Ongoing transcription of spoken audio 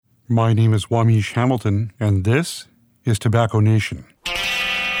My name is Wamish Hamilton, and this is Tobacco Nation.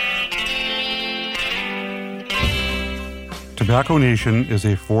 Tobacco Nation is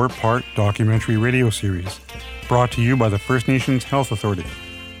a 4-part documentary radio series brought to you by the First Nations Health Authority.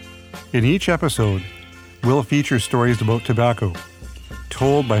 In each episode, we'll feature stories about tobacco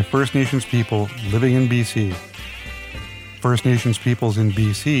told by First Nations people living in BC. First Nations peoples in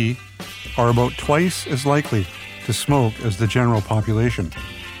BC are about twice as likely to smoke as the general population.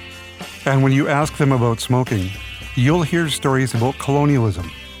 And when you ask them about smoking, you'll hear stories about colonialism,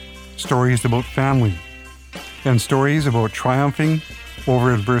 stories about family, and stories about triumphing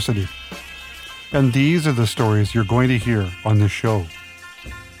over adversity. And these are the stories you're going to hear on this show.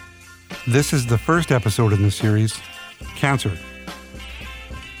 This is the first episode in the series, Cancer.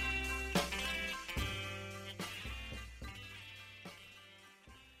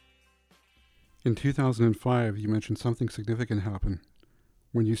 In 2005, you mentioned something significant happened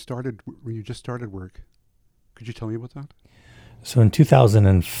when you just started work. Could you tell me about that? So in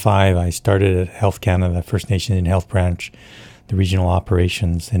 2005, I started at Health Canada, First Nations Indian Health Branch, the regional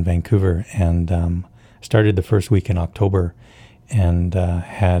operations in Vancouver, and started the first week in October, and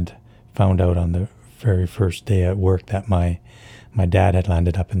had found out on the very first day at work that my dad had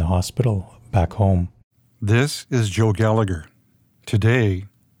landed up in the hospital back home. This is Joe Gallagher. Today,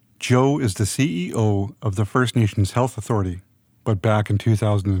 Joe is the CEO of the First Nations Health Authority, but back in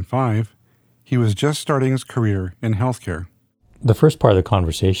 2005, he was just starting his career in healthcare. The first part of the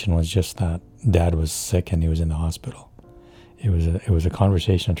conversation was just that Dad was sick and he was in the hospital. It was a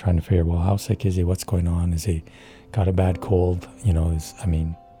conversation of trying to figure, well, how sick is he? What's going on? Is he got a bad cold?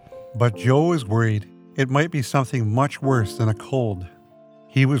 But Joe is worried it might be something much worse than a cold.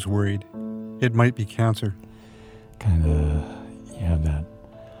 He was worried it might be cancer. Kind of, you have that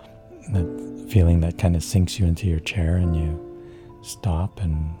feeling that kind of sinks you into your chair, and you stop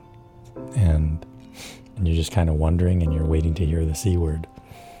and you're just kind of wondering, and you're waiting to hear the C word.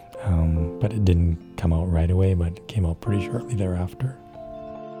 But it didn't come out right away, but it came out pretty shortly thereafter.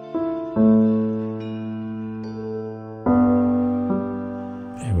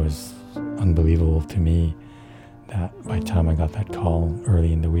 It was unbelievable to me that by the time I got that call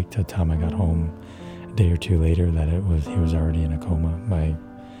early in the week to the time I got home a day or two later, that he was already in a coma. I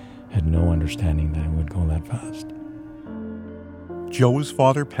had no understanding that it would go that fast. Joe's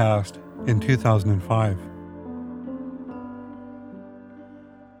father passed in 2005.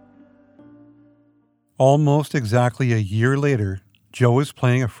 Almost exactly a year later, Joe is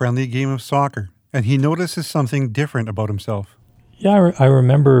playing a friendly game of soccer, and he notices something different about himself. Yeah, I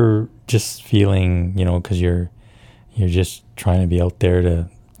remember just feeling, because you're just trying to be out there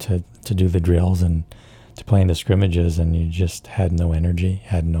to do the drills and to play in the scrimmages, and you just had no energy,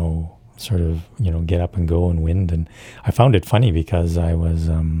 had no sort of, get up and go and wind. And I found it funny because I was,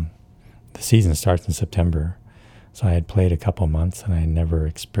 the season starts in September, so I had played a couple months and I had never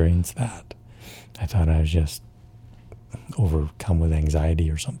experienced that. I thought I was just overcome with anxiety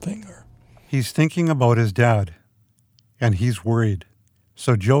or something. He's thinking about his dad, and he's worried.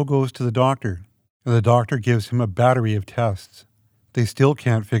 So Joe goes to the doctor, and the doctor gives him a battery of tests. They still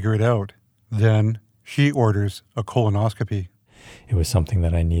can't figure it out. Then she orders a colonoscopy. It was something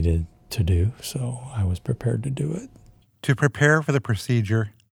that I needed to do, so I was prepared to do it. To prepare for the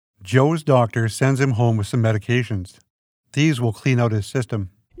procedure, Joe's doctor sends him home with some medications. These will clean out his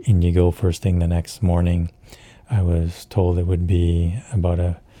system. And you go first thing the next morning. I was told it would be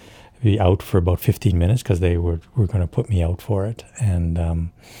be out for about 15 minutes because they were going to put me out for it.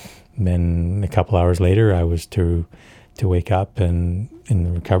 And then a couple hours later, I was to wake up and in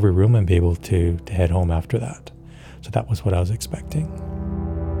the recovery room and be able to head home after that. So that was what I was expecting.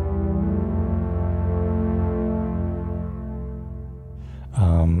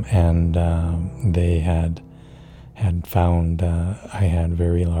 They had found I had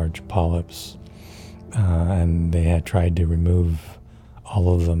very large polyps, and they had tried to remove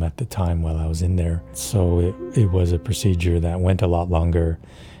all of them at the time while I was in there. So it was a procedure that went a lot longer,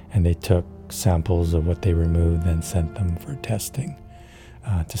 and they took samples of what they removed and sent them for testing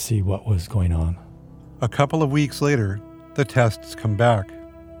to see what was going on. A couple of weeks later, the tests come back.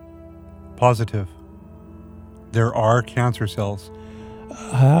 Positive. There are cancer cells.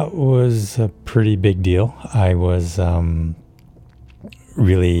 That was a pretty big deal. I was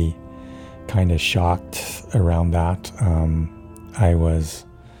really kind of shocked around that. I was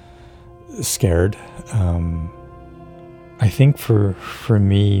scared. I think for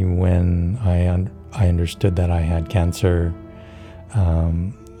me, when I understood that I had cancer,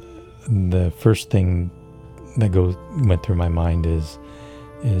 the first thing that went through my mind is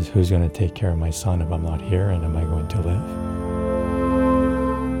who's going to take care of my son if I'm not here, and am I going to live?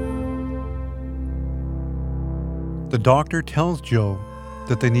 The doctor tells Joe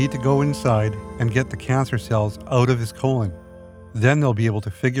that they need to go inside and get the cancer cells out of his colon. Then they'll be able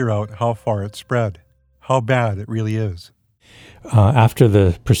to figure out how far it spread, how bad it really is. After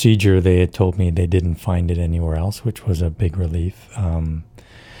the procedure, they had told me they didn't find it anywhere else, which was a big relief.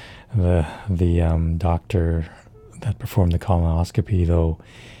 The doctor that performed the colonoscopy, though,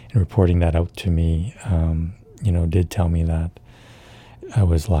 in reporting that out to me, did tell me that I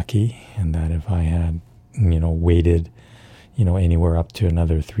was lucky and that if I had, waited, anywhere up to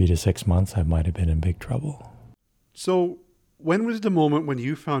another 3 to 6 months, I might have been in big trouble. So when was the moment when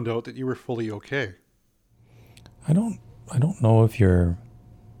you found out that you were fully okay? I don't know if you're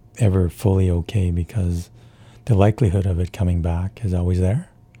ever fully okay because the likelihood of it coming back is always there.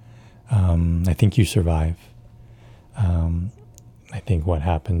 I think you survive. I think what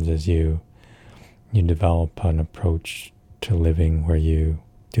happens is you develop an approach to living where you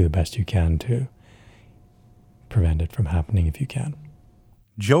do the best you can to prevent it from happening if you can.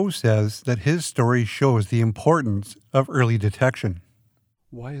 Joe says that his story shows the importance of early detection.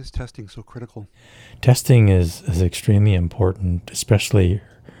 Why is testing so critical? Testing is extremely important, especially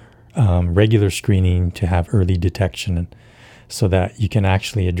regular screening to have early detection so that you can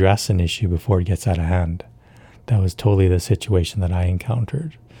actually address an issue before it gets out of hand. That was totally the situation that I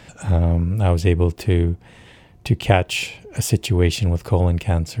encountered. I was able to catch a situation with colon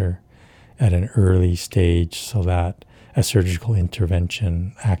cancer at an early stage so that a surgical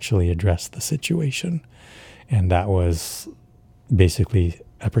intervention actually addressed the situation. And that was basically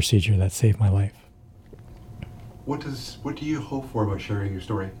a procedure that saved my life. What do you hope for by sharing your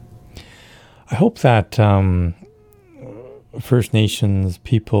story? I hope that First Nations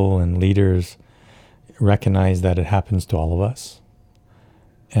people and leaders recognize that it happens to all of us.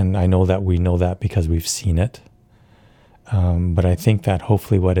 And I know that we know that because we've seen it. But I think that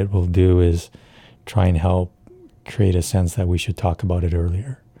hopefully what it will do is try and help create a sense that we should talk about it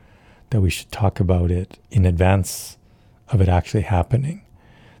earlier, that we should talk about it in advance of it actually happening,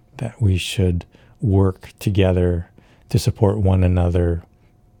 that we should work together to support one another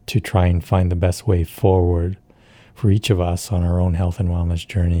to try and find the best way forward for each of us on our own health and wellness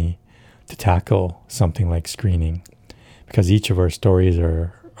journey to tackle something like screening. Because each of our stories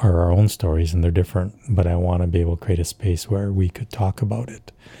are our own stories and they're different, but I want to be able to create a space where we could talk about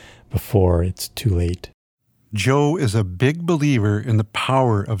it before it's too late. Joe is a big believer in the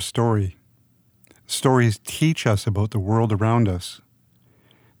power of story. Stories teach us about the world around us.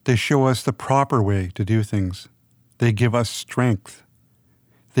 They show us the proper way to do things. They give us strength.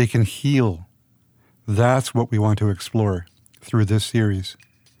 They can heal. That's what we want to explore through this series.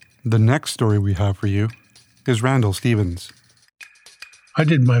 The next story we have for you is Randall Stevens. I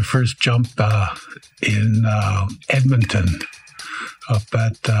did my first jump in Edmonton up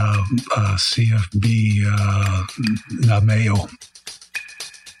at CFB Namao.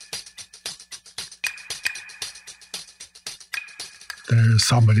 There's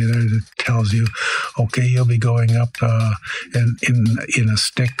somebody there that tells you, okay, you'll be going up in a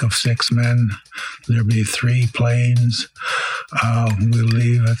stick of 6 men. There'll be 3 planes. We'll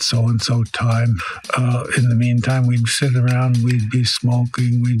leave at so-and-so time. In the meantime, we'd sit around, we'd be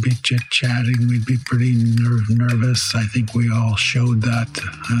smoking, we'd be chit-chatting, we'd be pretty nervous. I think we all showed that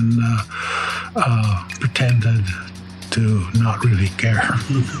and pretended to not really care.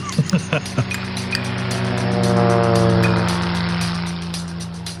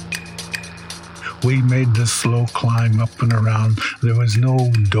 We made this slow climb up and around. There was no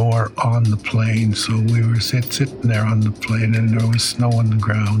door on the plane, so we were sitting there on the plane, and there was snow on the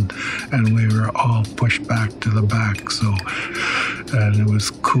ground, and we were all pushed back to the back. And it was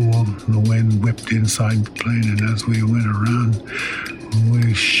cool. The wind whipped inside the plane, and as we went around,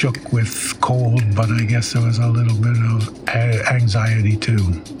 we shook with cold, but I guess there was a little bit of anxiety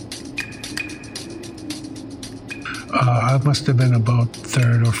too. I must have been about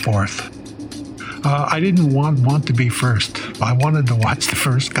 3rd or 4th. I didn't want to be first. I wanted to watch the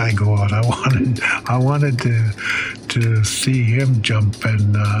first guy go out. I wanted to see him jump,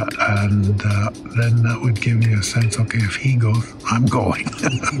 and then that would give me a sense. Okay, if he goes, I'm going.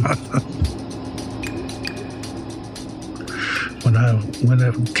 When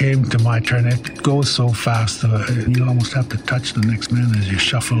it came to my turn, it goes so fast you almost have to touch the next man as you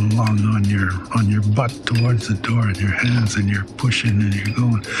shuffle along on your butt towards the door, and your hands, and you're pushing and you're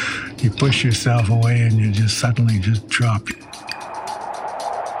going. You push yourself away and you just suddenly just drop.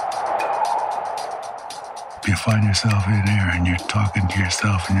 You find yourself in air and you're talking to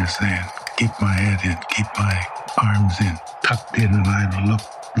yourself and you're saying, keep my head in, keep my arms in, tucked in, and I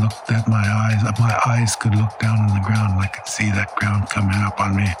looked at my eyes. My eyes could look down on the ground and I could see that ground coming up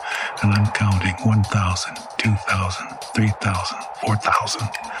on me. and I'm counting 1,000, 2,000, 3,000, 4,000.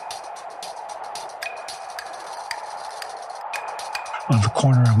 Out the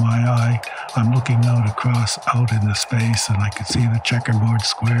corner of my eye, I'm looking out into space, and I could see the checkerboard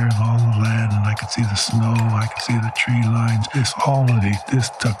square of all the land, and I could see the snow, I could see the tree lines. This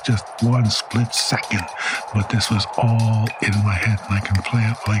took just one split second, but this was all in my head, and I can play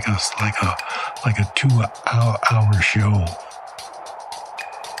it like a 2-hour show.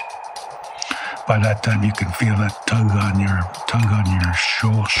 By that time, you can feel that tug on your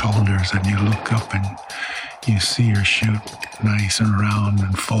shoulders, and you look up and you see your chute nice and round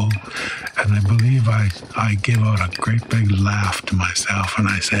and full. And I believe I gave out a great big laugh to myself, and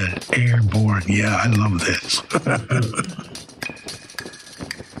I said, airborne, yeah, I love this.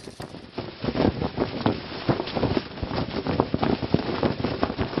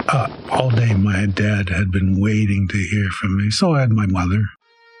 All day my dad had been waiting to hear from me, so had my mother.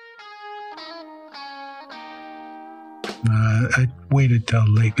 I waited till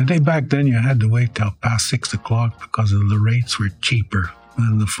late. The day back then, you had to wait till past 6 o'clock because of the rates were cheaper,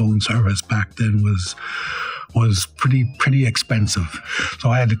 and the phone service back then was pretty expensive.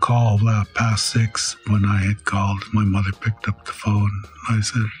 So I had to call past 6. When I had called, my mother picked up the phone. I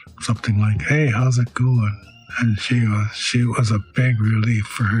said something like, "Hey, how's it going?" And she was a big relief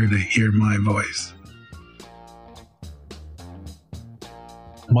for her to hear my voice.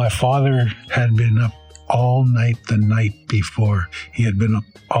 My father had been up all night the night before. He had been up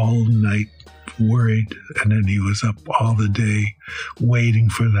all night worried, and then he was up all the day waiting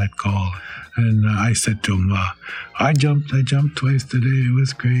for that call. And I said to him, I jumped twice today. It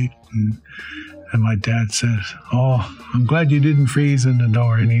was great. And my dad said, "Oh, I'm glad you didn't freeze in the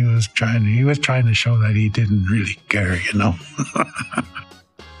door." And he was trying to show that he didn't really care, you know.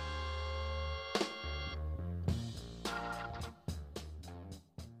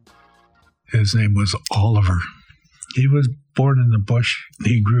 His name was Oliver. He was born in the bush.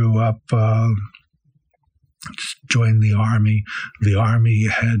 He grew up, joined the Army. The Army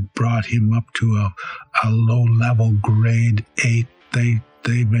had brought him up to a low-level grade 8. They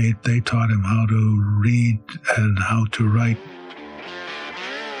taught him how to read and how to write.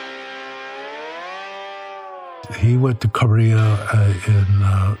 He went to Korea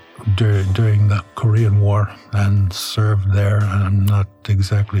during the Korean War and served there, and I'm not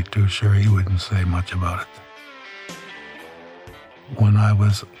exactly too sure. He wouldn't say much about it. When I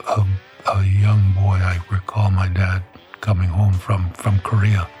was a young boy, I recall my dad coming home from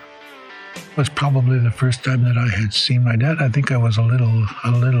Korea. It was probably the first time that I had seen my dad. I think I was a little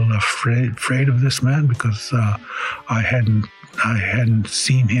afraid of this man because I hadn't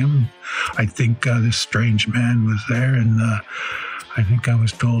seen him. I think this strange man was there, and I think I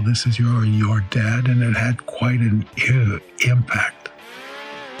was told, "This is your dad," and it had quite an impact.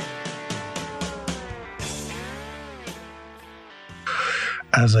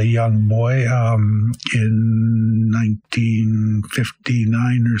 As a young boy, in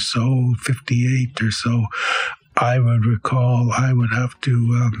 1959 or so, 58 or so, I would recall I would have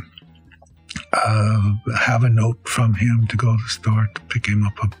to have a note from him to go to the store to pick him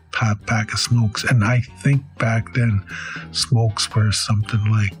up a pack of smokes. And I think back then, smokes were something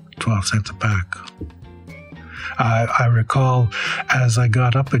like 12 cents a pack. I recall as I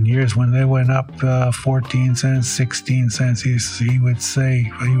got up in years when they went up 14 cents, 16 cents, he would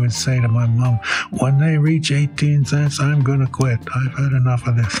say to my mom, "When they reach 18 cents, I'm going to quit. I've had enough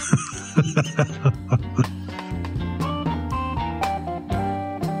of this."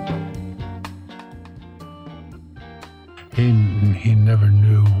 He never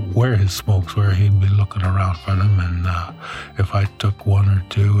knew where his smokes were. He'd be looking around for them, and if I took one or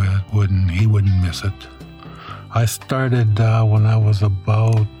two, he wouldn't miss it. I started when I was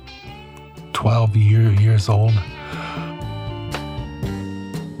about 12 years old.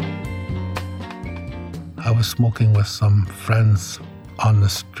 I was smoking with some friends on the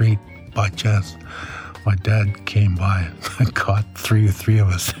street by chance. My dad came by and caught three of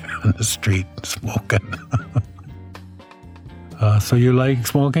us on the street smoking. "So you like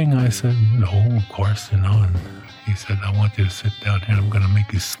smoking?" I said, "No, of course, And he said, "I want you to sit down here. I'm going to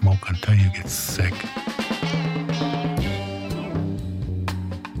make you smoke until you get sick."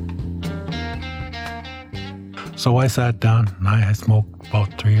 So I sat down and I smoked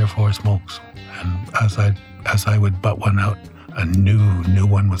about 3 or 4 smokes. And as I would butt one out, a new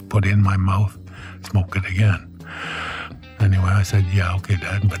one was put in my mouth, smoke it again. Anyway, I said, "Yeah, okay,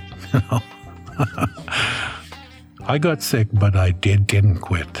 Dad," but I got sick, but I didn't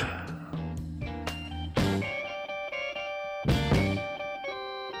quit.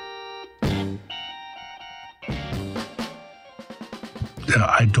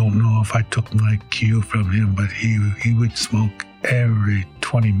 I don't know if I took my cue from him, but he would smoke every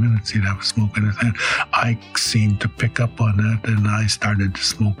 20 minutes. He'd have a smoke in his hand. I seemed to pick up on that, and I started to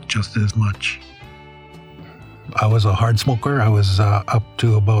smoke just as much. I was a hard smoker. I was up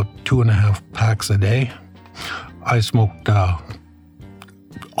to about 2.5 packs a day. I smoked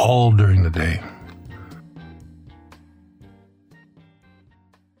all during the day.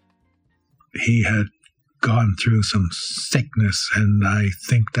 He had gone through some sickness, and I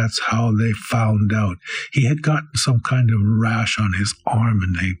think that's how they found out. He had gotten some kind of rash on his arm,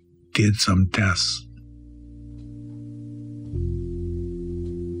 and they did some tests.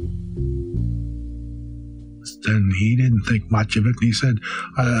 And he didn't think much of it. He said,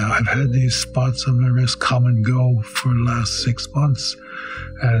 I've had these spots on my wrist come and go for the last 6 months,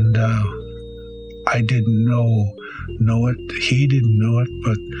 and I didn't know it. He didn't know it,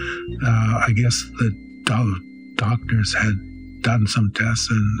 but I guess the doctors had done some tests,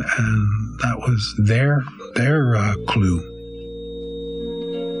 and that was their clue.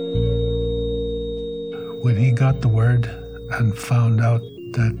 When he got the word and found out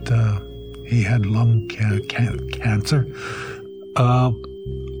that he had lung cancer,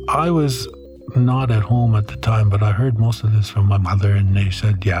 I was not at home at the time, but I heard most of this from my mother, and they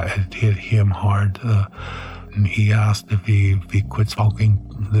said, yeah, it hit him hard. And he asked if he quit smoking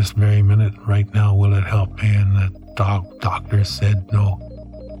this very minute, right now, will it help me? And the doctor said no.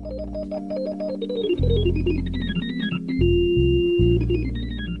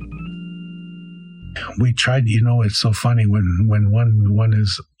 We tried, it's so funny when one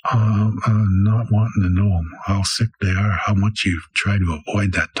is not wanting to know how sick they are, how much you try to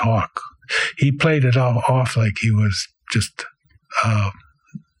avoid that talk. He played it off like he was just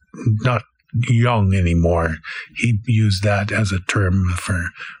not young anymore. He used that as a term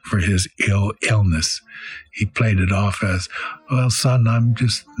for his illness. He played it off as, well, son, I'm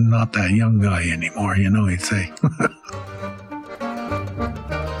just not that young guy anymore, he'd say.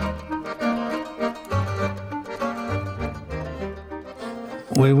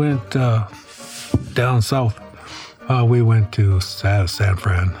 We went down south. We went to San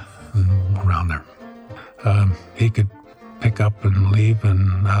Fran, around there. He could pick up and leave,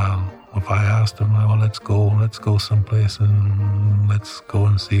 and if I asked him, well, let's go someplace and let's go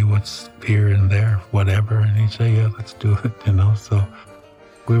and see what's here and there, whatever, and he'd say, yeah, let's do it, So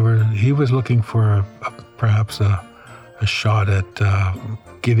he was looking for perhaps a shot at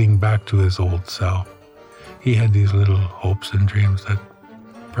getting back to his old self. He had these little hopes and dreams that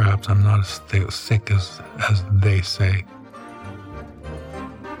perhaps I'm not as sick as they say.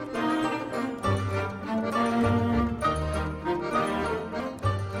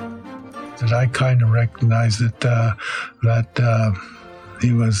 That I kind of recognized that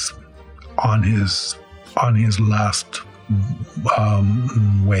he was on his last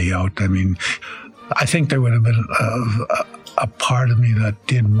way out. I mean, I think there would have been a part of me that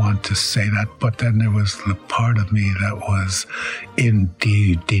did want to say that, but then there was the part of me that was in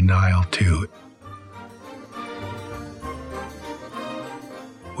denial too.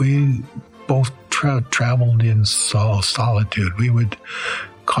 We both traveled in solitude. We would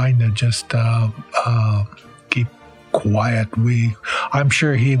kind of just keep quiet. I'm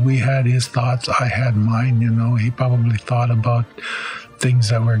sure we had his thoughts, I had mine. He probably thought about things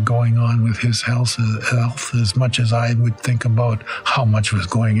that were going on with his health as much as I would think about how much was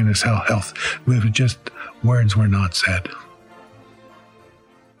going in his health. Words were not said.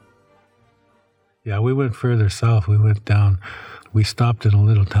 Yeah, we went further south. We went down. We stopped in a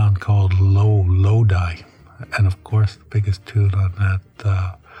little town called Lodi, and of course, the biggest tune on that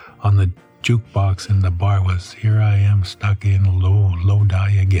on the jukebox in the bar was "Here I Am Stuck in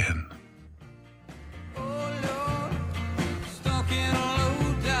Lodi Again."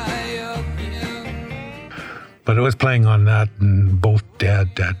 But it was playing on that, and both Dad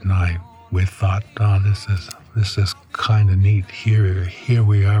and I, we thought, oh, this is kind of neat. Here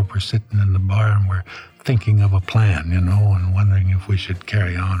we are, we're sitting in the bar, and we're thinking of a plan, and wondering if we should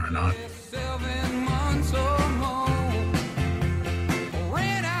carry on or not.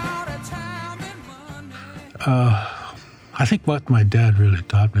 I think what my dad really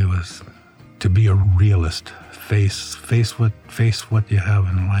taught me was to be a realist. Face what you have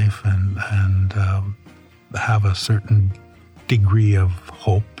in life, and have a certain degree of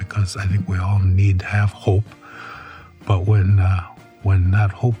hope, because I think we all need to have hope. But when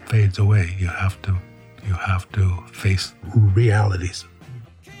that hope fades away, you have to face realities.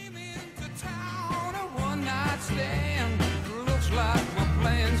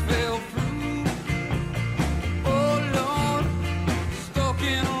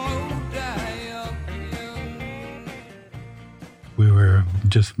 We were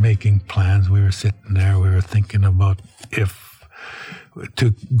just making plans. We were sitting there. We were thinking about if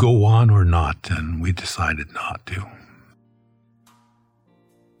to go on or not, and we decided not to.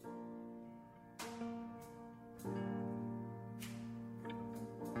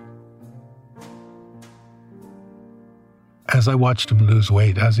 As I watched him lose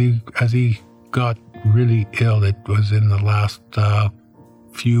weight, as he got really ill, it was in the last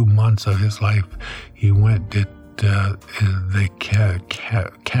few months of his life. He went. The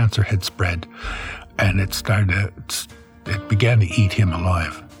cancer had spread, and it began to eat him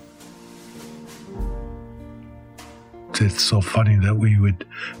alive. It's so funny that we would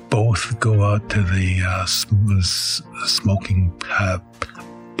both go out to the smoking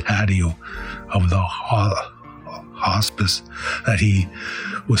patio of the hospice that he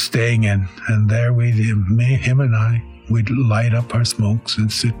was staying in, and there him and I, we'd light up our smokes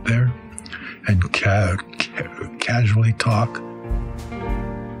and sit there and casually talk.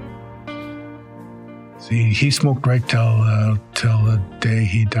 See, he smoked right till the day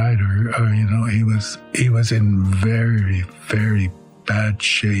he died, or he was in very, very bad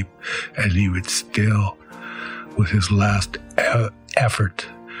shape, and he would still, with his last effort,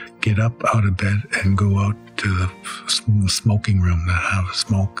 get up out of bed and go out to the smoking room to have a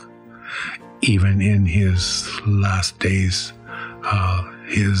smoke. Even in his last days,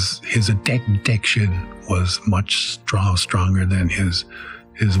 his addiction was much stronger than his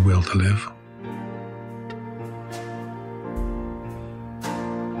will to live.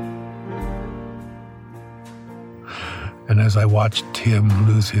 And as I watched him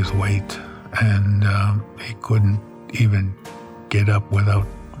lose his weight, and he couldn't even get up without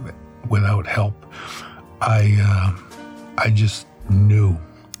help, I just knew.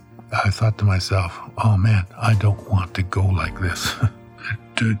 I thought to myself, oh man, I don't want to go like this.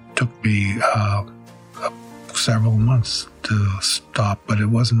 It took me several months to stop, but it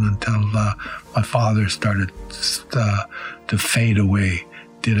wasn't until my father started to fade away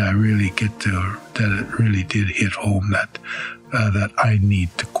did I really get to, that it really did hit home that I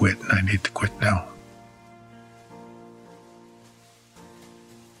need to quit, and I need to quit now.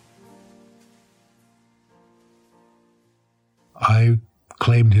 I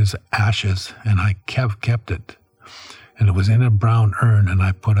claimed his ashes, and I kept it. And it was in a brown urn, and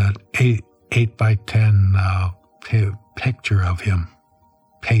I put an 8 by 10 picture of him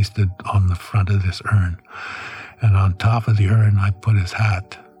pasted on the front of this urn. And on top of the urn, I put his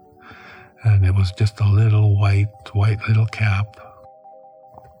hat. And it was just a little white little cap.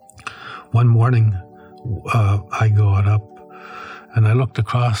 One morning, I got up, and I looked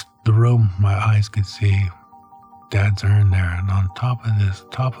across the room. My eyes could see Dad's urn there, and on top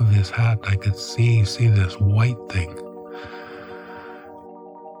of his hat, I could see this white thing.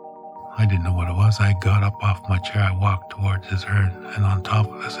 I didn't know what it was. I got up off my chair, I walked towards his urn, and on top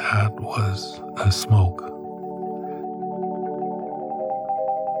of his hat was a smoke.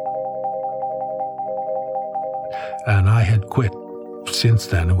 And I had quit since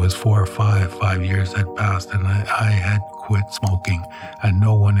then. It was 4 or 5 years had passed, and I had quit smoking, and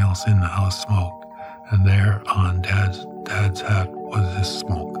no one else in the house smoked. And there on Dad's hat was this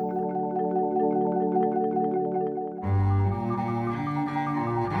smoke.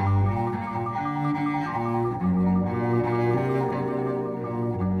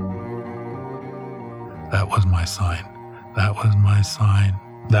 That was my sign. That was my sign.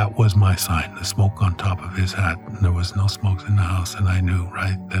 That was my sign, the smoke on top of his hat. And there was no smokes in the house, and I knew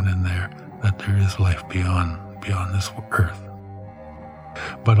right then and there that there is life beyond this earth.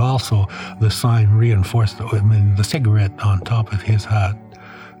 But also, the sign reinforced, the cigarette on top of his hat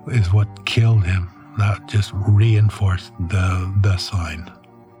is what killed him. That just reinforced the sign.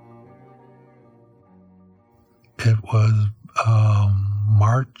 It was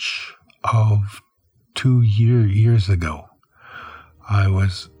March of 2 years ago. I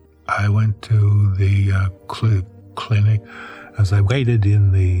went to the clinic. As I waited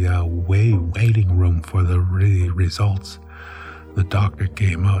in the waiting room for the results, the doctor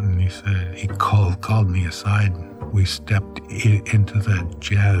came out and he called me aside. We stepped into the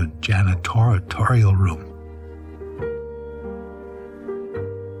janitorial room.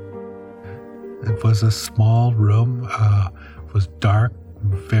 It was a small room. It was dark,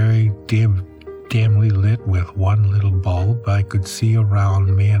 very dimly lit with one little bulb. I could see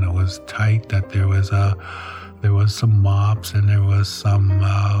around me, and it was tight. That there was some mops, and there was some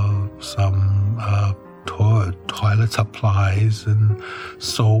toilet supplies and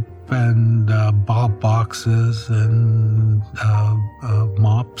soap and boxes and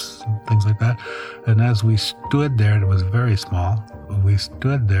mops and things like that. And as we stood there, and it was very small, we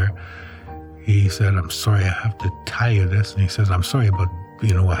stood there, he said, "I'm sorry, I have to tell you this." And he says, "I'm sorry about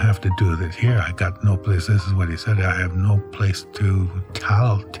I have to do this here. I got no place. This is what he said. I have no place to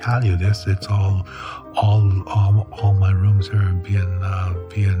tell you this. It's all my rooms are being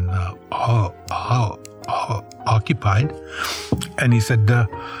occupied. And he said, I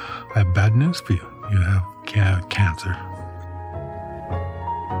have bad news for you. You have cancer.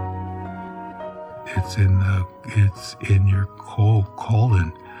 It's in your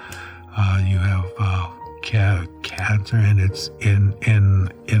colon. You have cancer, and it's in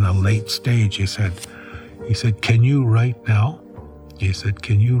a late stage. He said, can you right now? He said,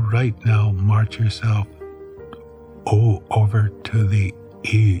 can you right now march yourself over to the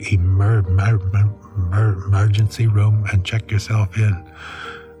emergency room and check yourself in?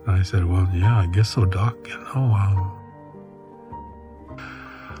 And I said, well, yeah, I guess so, Doc.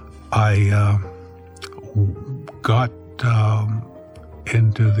 I got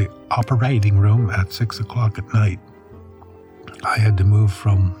into the operating room at 6:00 at night. I had to move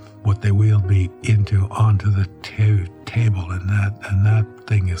from what they wheeled me onto the table, and that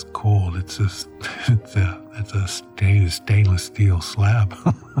thing is cold. It's a stainless steel slab.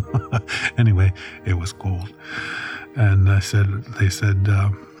 Anyway, it was cold, and they said,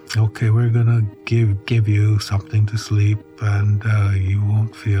 okay, we're gonna give you something to sleep, and you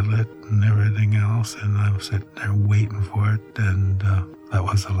won't feel it, and everything else. And I was sitting there waiting for it, and that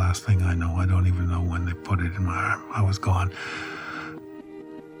was the last thing I know. I don't even know when they put it in my arm. I was gone.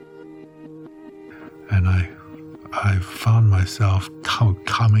 And I found myself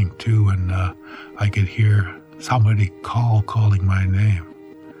coming to, and I could hear somebody calling my name.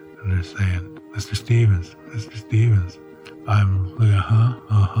 And they're saying, Mr. Stevens, Mr. Stevens. I'm like,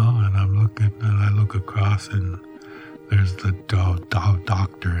 and I'm looking, and I look across, and there's the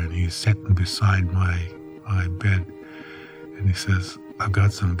doctor, and he's sitting beside my bed. And he says, I've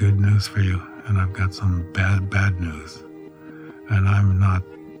got some good news for you, and I've got some bad news. And I'm not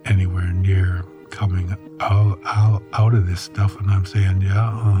anywhere near coming out of this stuff. And I'm saying,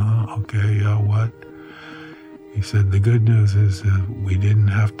 okay, what? He said, the good news is we didn't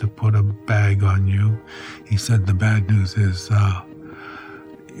have to put a bag on you. He said, the bad news is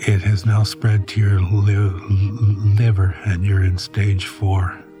it has now spread to your liver, and you're in stage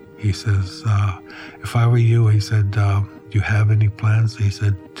 4. He says, if I were you, he said, do you have any plans? He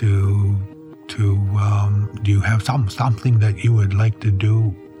said, do you have something that you would like to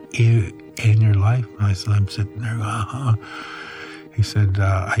do in your life? And I said, I'm sitting there, He said,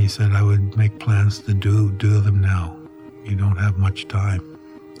 I would make plans to do them now. You don't have much time.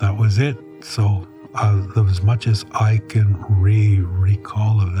 That was it. So as much as I can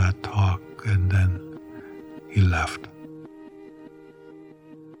recall of that talk, and then he left.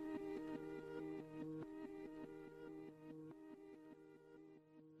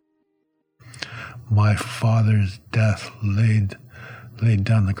 My father's death laid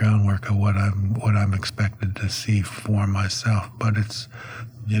down the groundwork of what I'm expected to see for myself. But it's,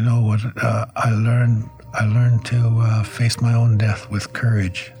 I learned to face my own death with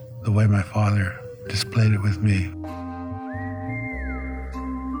courage, the way my father displayed it with me.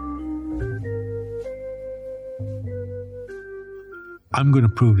 I'm gonna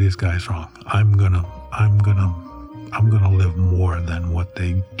prove these guys wrong. I'm gonna live more than what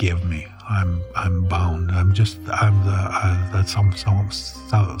they give me. I'm bound. I'm something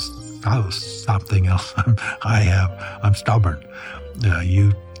else. I'm stubborn.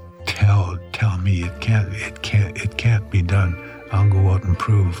 You tell me it can't be done. I'll go out and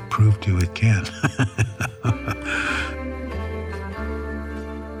prove to you it can.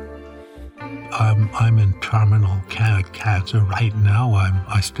 I'm in terminal cancer right now.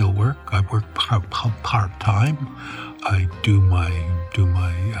 I still work. I work part time. I do my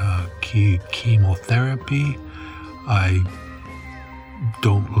chemotherapy. I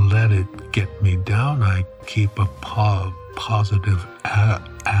don't let it get me down. I keep a positive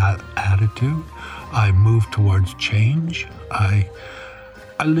attitude. I move towards change. I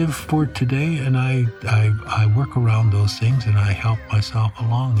live for today, and I work around those things, and I help myself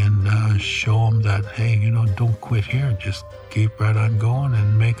along and show them that, hey, don't quit here. Just keep right on going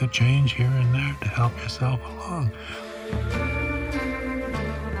and make a change here and there to help yourself along.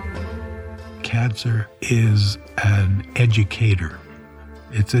 Cancer is an educator.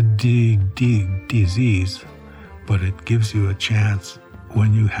 It's a disease, but it gives you a chance.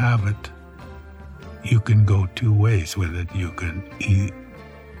 When you have it, you can go two ways with it. You can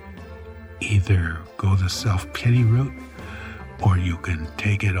either go the self-pity route, or you can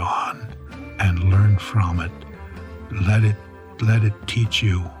take it on and learn from it. Let it teach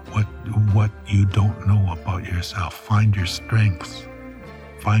you what you don't know about yourself. Find your strengths,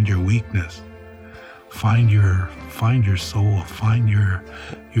 find your weakness, find your soul, find your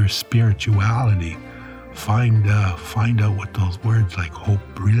spirituality, find out what those words like hope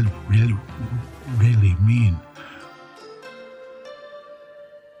really mean.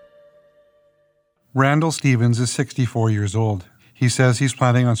 Randall Stevens is 64 years old. He says he's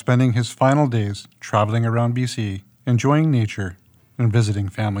planning on spending his final days traveling around BC, enjoying nature, and visiting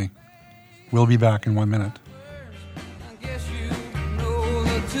family. We'll be back in 1 minute.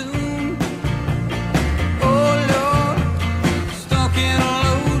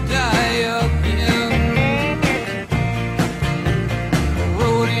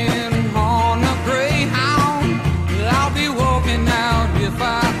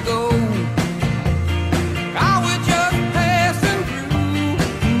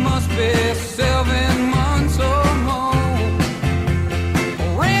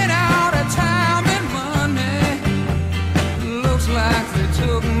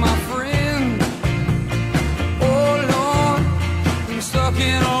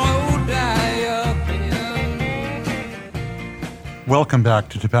 Welcome back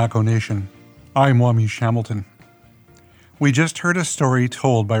to Tobacco Nation. I'm Wamish Hamilton. We just heard a story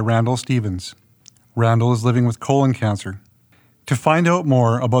told by Randall Stevens. Randall is living with colon cancer. To find out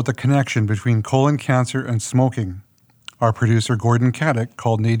more about the connection between colon cancer and smoking, our producer Gordon Caddick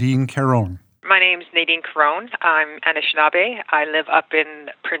called Nadine Caron. My name's Nadine Caron. I'm Anishinaabe. I live up in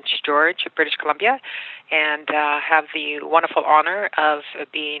Prince George, British Columbia, and have the wonderful honor of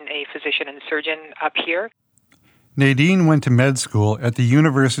being a physician and surgeon up here. Nadine went to med school at the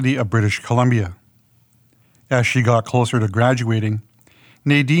University of British Columbia. As she got closer to graduating,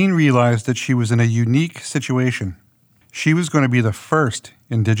 Nadine realized that she was in a unique situation. She was going to be the first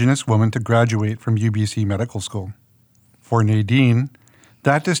Indigenous woman to graduate from UBC Medical School. For Nadine,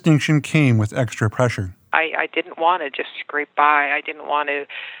 that distinction came with extra pressure. I didn't want to just scrape by. I didn't want to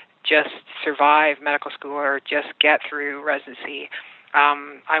just survive medical school or just get through residency.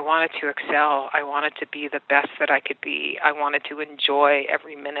 I wanted to excel. I wanted to be the best that I could be. I wanted to enjoy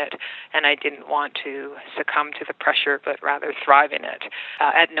every minute, and I didn't want to succumb to the pressure, but rather thrive in it.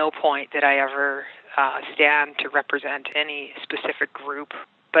 At no point did I ever stand to represent any specific group,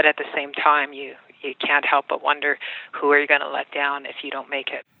 but at the same time, you can't help but wonder, who are you going to let down if you don't make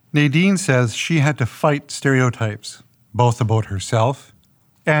it? Nadine says she had to fight stereotypes, both about herself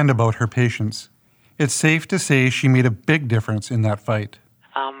and about her patients. It's safe to say she made a big difference in that fight.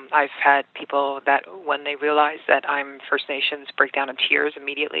 I've had people that, when they realize that I'm First Nations, break down in tears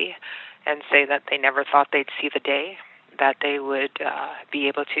immediately and say that they never thought they'd see the day, that they would be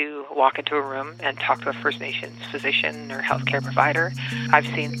able to walk into a room and talk to a First Nations physician or healthcare provider. I've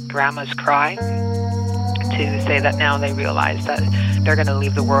seen grandmas cry to say that now they realize that they're going to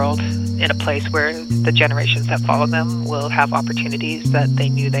leave the world in a place where the generations that follow them will have opportunities that they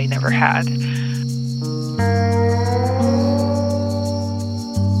knew they never had.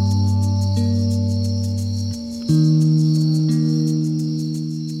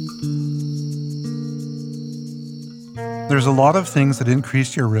 There's a lot of things that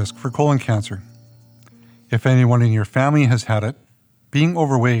increase your risk for colon cancer. If anyone in your family has had it, being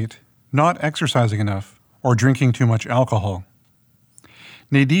overweight, not exercising enough, or drinking too much alcohol.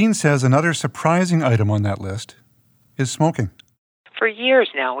 Nadine says another surprising item on that list is smoking. For years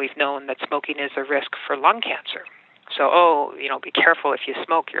now, we've known that smoking is a risk for lung cancer. So, be careful if you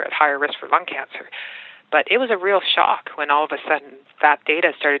smoke, you're at higher risk for lung cancer. But it was a real shock when all of a sudden that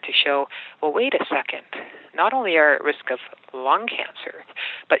data started to show, well, wait a second. Not only are you at risk of lung cancer,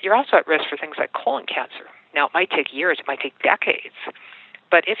 but you're also at risk for things like colon cancer. Now, it might take years, it might take decades.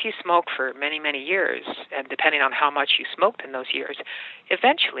 But if you smoke for many, many years, and depending on how much you smoked in those years,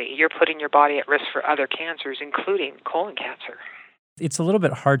 eventually you're putting your body at risk for other cancers, including colon cancer. It's a little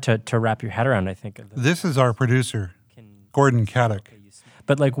bit hard to wrap your head around, I think. This is our producer, Gordon Caddick.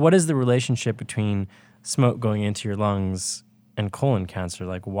 But what is the relationship between smoke going into your lungs and colon cancer?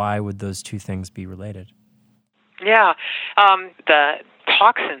 Why would those two things be related? Yeah, the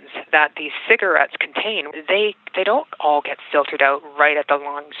toxins that these cigarettes contain, they don't all get filtered out right at the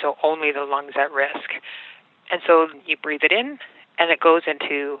lungs, so only the lungs at risk. And so you breathe it in, and it goes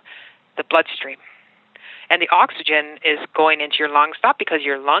into the bloodstream. And the oxygen is going into your lungs, not because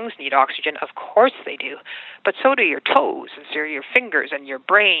your lungs need oxygen, of course they do, but so do your toes, and so your fingers, and your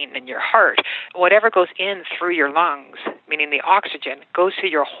brain, and your heart. Whatever goes in through your lungs, meaning the oxygen, goes to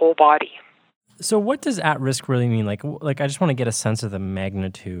your whole body. So what does at-risk really mean? I just want to get a sense of the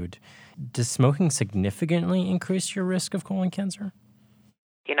magnitude. Does smoking significantly increase your risk of colon cancer?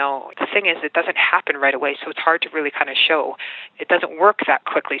 The thing is, it doesn't happen right away, so it's hard to really kind of show. It doesn't work that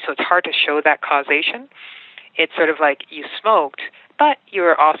quickly, so it's hard to show that causation. It's sort of like you smoked, but you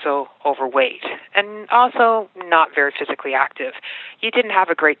were also overweight and also not very physically active. You didn't have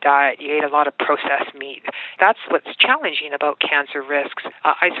a great diet. You ate a lot of processed meat. That's what's challenging about cancer risks.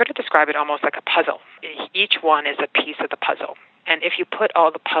 I sort of describe it almost like a puzzle. Each one is a piece of the puzzle. And if you put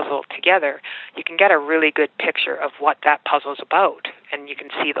all the puzzle together, you can get a really good picture of what that puzzle's about, and you can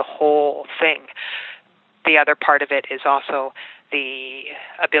see the whole thing. The other part of it is also the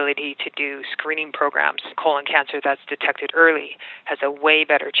ability to do screening programs. Colon cancer that's detected early has a way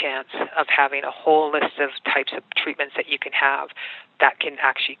better chance of having a whole list of types of treatments that you can have that can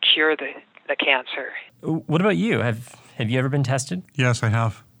actually cure the cancer. What about you? Have you ever been tested? Yes, I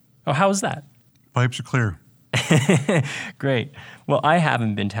have. Oh, how was that? Pipes are clear. Great. Well, I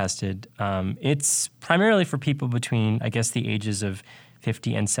haven't been tested. It's primarily for people between, I guess, the ages of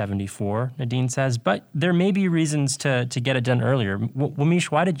 50 and 74, Nadine says, but there may be reasons to get it done earlier. Wamish,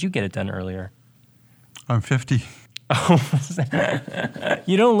 why did you get it done earlier? I'm 50. Oh,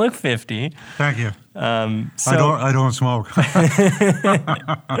 you don't look 50. Thank you. I don't smoke.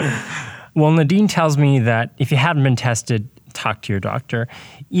 Well, Nadine tells me that if you haven't been tested, talk to your doctor.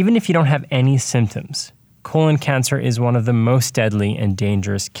 Even if you don't have any symptoms, colon cancer is one of the most deadly and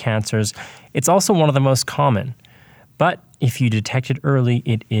dangerous cancers. It's also one of the most common. But if you detect it early,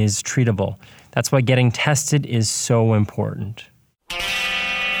 it is treatable. That's why getting tested is so important.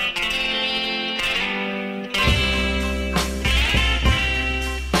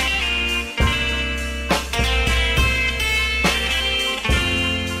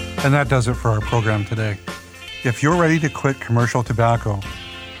 And that does it for our program today. If you're ready to quit commercial tobacco,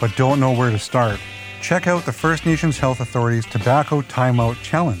 but don't know where to start, check out the First Nations Health Authority's Tobacco Timeout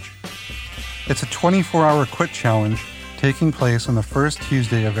Challenge. It's a 24-hour quit challenge taking place on the first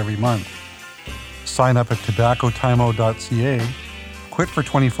Tuesday of every month. Sign up at tobaccotimeout.ca, quit for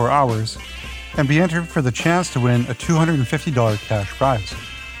 24 hours, and be entered for the chance to win a $250 cash prize.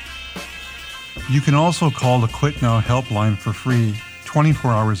 You can also call the Quit Now helpline for free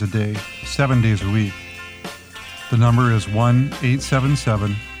 24 hours a day, 7 days a week. The number is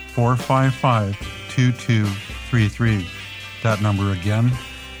 1-877-455-2233. That number again,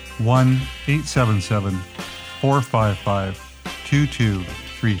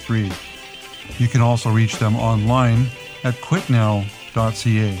 1-877-455-2233. You can also reach them online at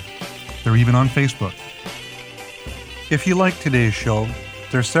quitnow.ca. They're even on Facebook. If you like today's show,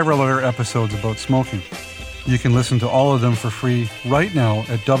 there's several other episodes about smoking. You can listen to all of them for free right now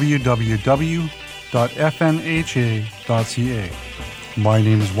at www.fnha.ca. My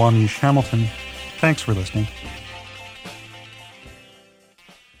name is Wamish Hamilton. Thanks for listening.